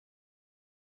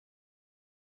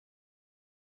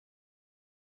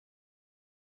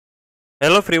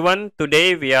Hello everyone,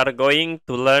 today we are going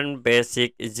to learn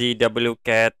basic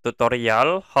ZWCAD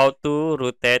tutorial how to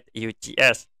rotate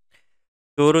UCS.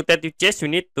 To rotate UCS, you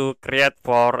need to create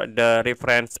for the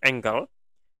reference angle.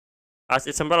 As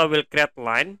example, I will create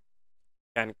line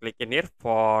and click in here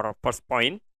for first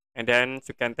point, and then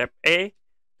you can tap A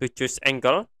to choose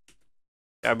angle.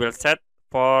 I will set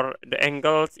for the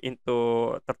angles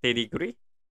into 30 degree,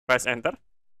 press enter,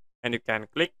 and you can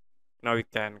click. Now you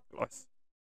can close.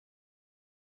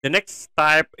 The next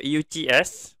type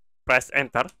UCS, press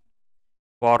enter.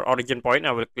 For origin point,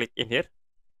 I will click in here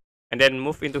and then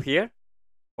move into here.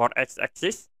 For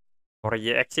x-axis, for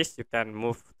y-axis, you can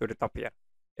move to the top here.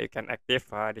 You can active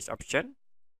this option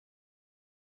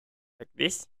like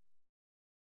this,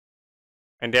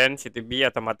 and then CTB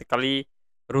automatically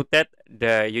rotate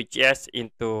the UCS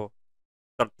into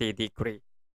 30 degree.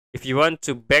 If you want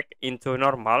to back into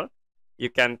normal,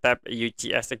 you can tap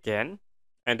UCS again,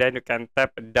 and then you can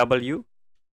tap W,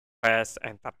 press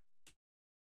enter.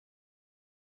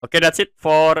 Okay, that's it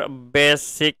for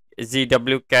basic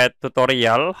ZWCAD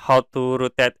tutorial how to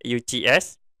rotate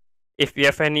UCS. If you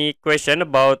have any question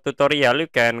about tutorial, you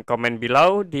can comment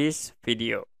below this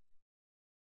video.